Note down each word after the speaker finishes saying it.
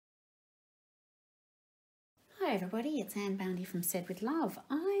Hi everybody, it's Anne Boundy from Said With Love.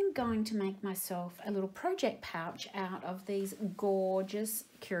 I'm going to make myself a little project pouch out of these gorgeous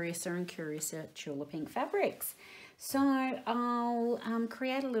Curiouser and Curiouser Tula Pink fabrics. So I'll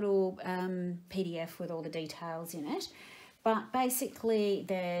create a little PDF with all the details in it, but basically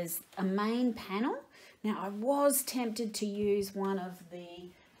there's a main panel. Now I was tempted to use one of the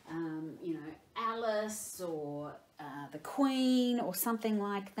Alice or the Queen or something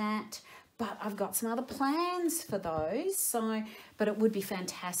like that, but I've got some other plans for those. But it would be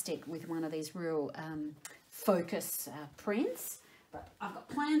fantastic with one of these real focus prints. But I've got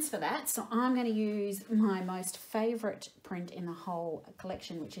plans for that, so I'm going to use my most favourite print in the whole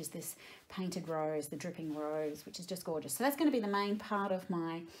collection, which is this painted rose, the dripping rose, which is just gorgeous. So that's going to be the main part of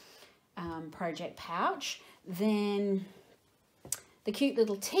my project pouch. Then the cute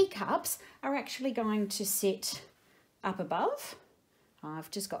little teacups are actually going to sit up above.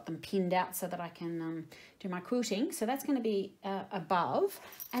 I've just got them pinned out so that I can do my quilting. So that's going to be above.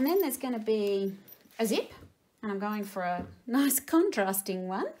 And then there's going to be a zip. And I'm going for a nice contrasting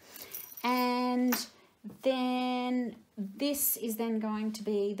one. And then this is then going to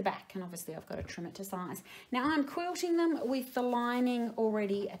be the back. And obviously I've got to trim it to size. Now I'm quilting them with the lining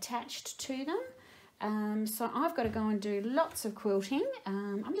already attached to them. So I've got to go and do lots of quilting.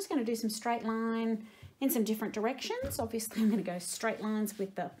 I'm just going to do some straight line in some different directions. Obviously I'm going to go straight lines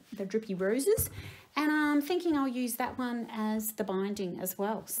with the drippy roses, and I'm thinking I'll use that one as the binding as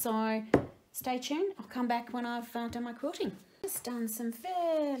well. So stay tuned, I'll come back when I've done my quilting. Just done some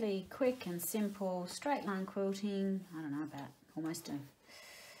fairly quick and simple straight line quilting. I don't know, about almost a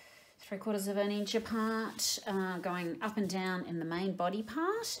 3/4 of an inch apart, going up and down in the main body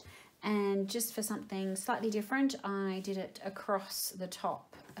part. And just for something slightly different, I did it across the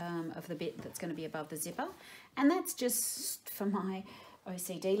top of the bit that's going to be above the zipper. And that's just for my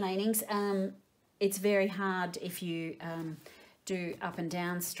OCD leanings. It's very hard if you do up and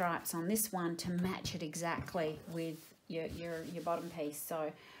down stripes on this one to match it exactly with your bottom piece.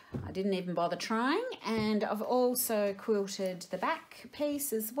 So I didn't even bother trying. And I've also quilted the back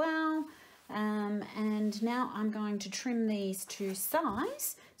piece as well. And now I'm going to trim these to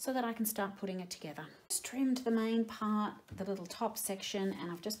size so that I can start putting it together. Just trimmed the main part, the little top section,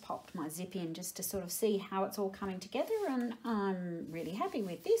 and I've just popped my zip in just to sort of see how it's all coming together, and I'm really happy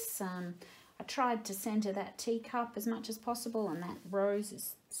with this. I tried to centre that teacup as much as possible, and that rose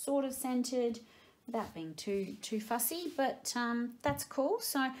is sort of centred without being too fussy, but that's cool.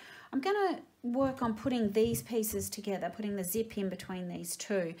 So I'm going to work on putting these pieces together, putting the zip in between these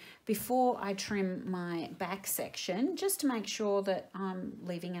two before I trim my back section, just to make sure that I'm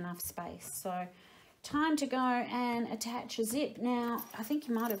leaving enough space. So time to go and attach a zip. Now, I think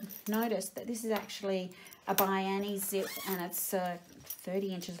you might have noticed that this is actually a bianni zip, and it's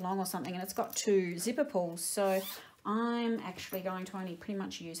 30 inches long or something, and it's got 2 zipper pulls. So I'm actually going to only pretty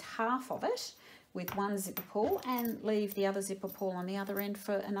much use half of it with one zipper pull and leave the other zipper pull on the other end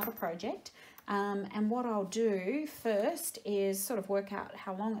for another project. And what I'll do first is sort of work out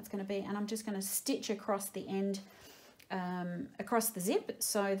how long it's going to be, and I'm just going to stitch across the end, across the zip,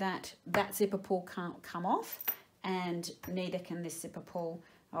 so that that zipper pull can't come off, and neither can this zipper pull.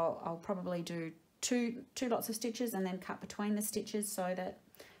 I'll probably do two lots of stitches and then cut between the stitches so that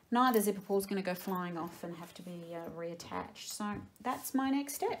neither zipper pull is going to go flying off and have to be reattached. So that's my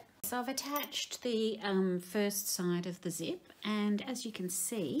next step. So I've attached the first side of the zip, and as you can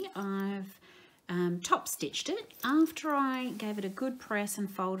see, I've top stitched it after I gave it a good press and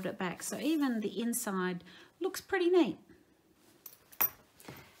folded it back. So even the inside looks pretty neat.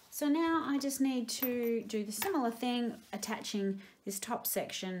 So now I just need to do the similar thing, attaching this top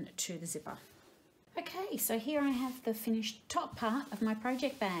section to the zipper. Okay, so here I have the finished top part of my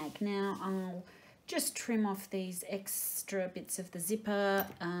project bag. Now I'll just trim off these extra bits of the zipper,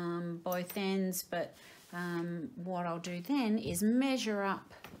 both ends, but what I'll do then is measure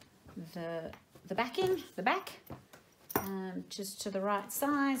up the back, just to the right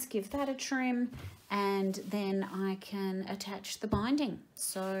size, give that a trim, and then I can attach the binding.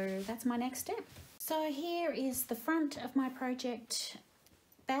 So that's my next step. So here is the front of my project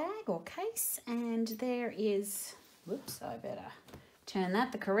bag or case, and there is, whoops, I better turn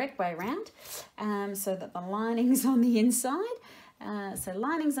that the correct way around, so that the lining's on the inside. So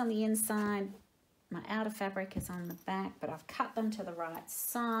lining's on the inside, my outer fabric is on the back, but I've cut them to the right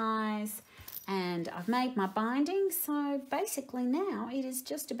size, and I've made my binding. So basically now it is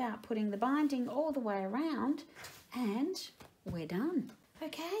just about putting the binding all the way around, and we're done.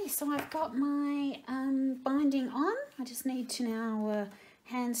 Okay, so I've got my binding on. I just need to now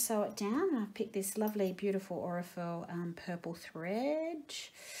hand sew it down. I've picked this lovely beautiful Aurifil purple thread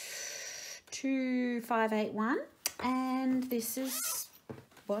to 2581, and this is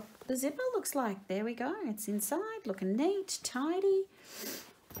what the zipper looks like. There we go. It's inside, looking neat, tidy.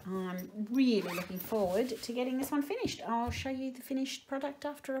 I'm really looking forward to getting this one finished. I'll show you the finished product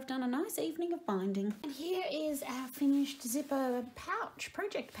after I've done a nice evening of binding. And here is our finished zipper pouch,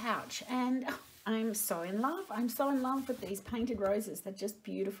 project pouch, and I'm so in love. I'm so in love with these painted roses. They're just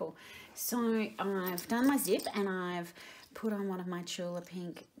beautiful. So I've done my zip and I've put on one of my Tula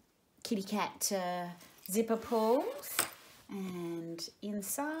Pink kitty cat zipper pulls, and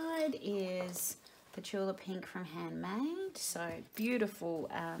inside is the Tula Pink from Handmade. So beautiful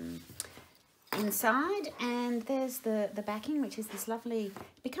inside, and there's the backing, which is this lovely,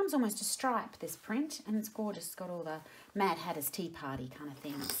 it becomes almost a stripe, this print, and it's gorgeous. It's got all the Mad Hatter's Tea Party kind of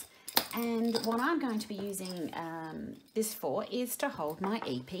things. And what I'm going to be using this for is to hold my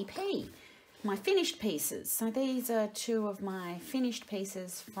EPP, my finished pieces. So these are two of my finished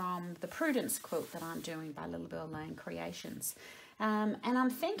pieces from the Prudence quilt that I'm doing by Little Bill Lane Creations. And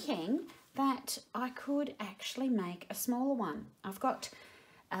I'm thinking that I could actually make a smaller one. I've got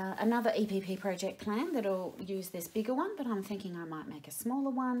another EPP project plan that'll use this bigger one, but I'm thinking I might make a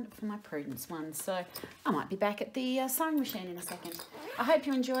smaller one for my Prudence one. So I might be back at the sewing machine in a second. I hope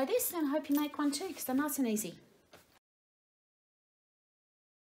you enjoy this, and I hope you make one too, because they're nice and easy.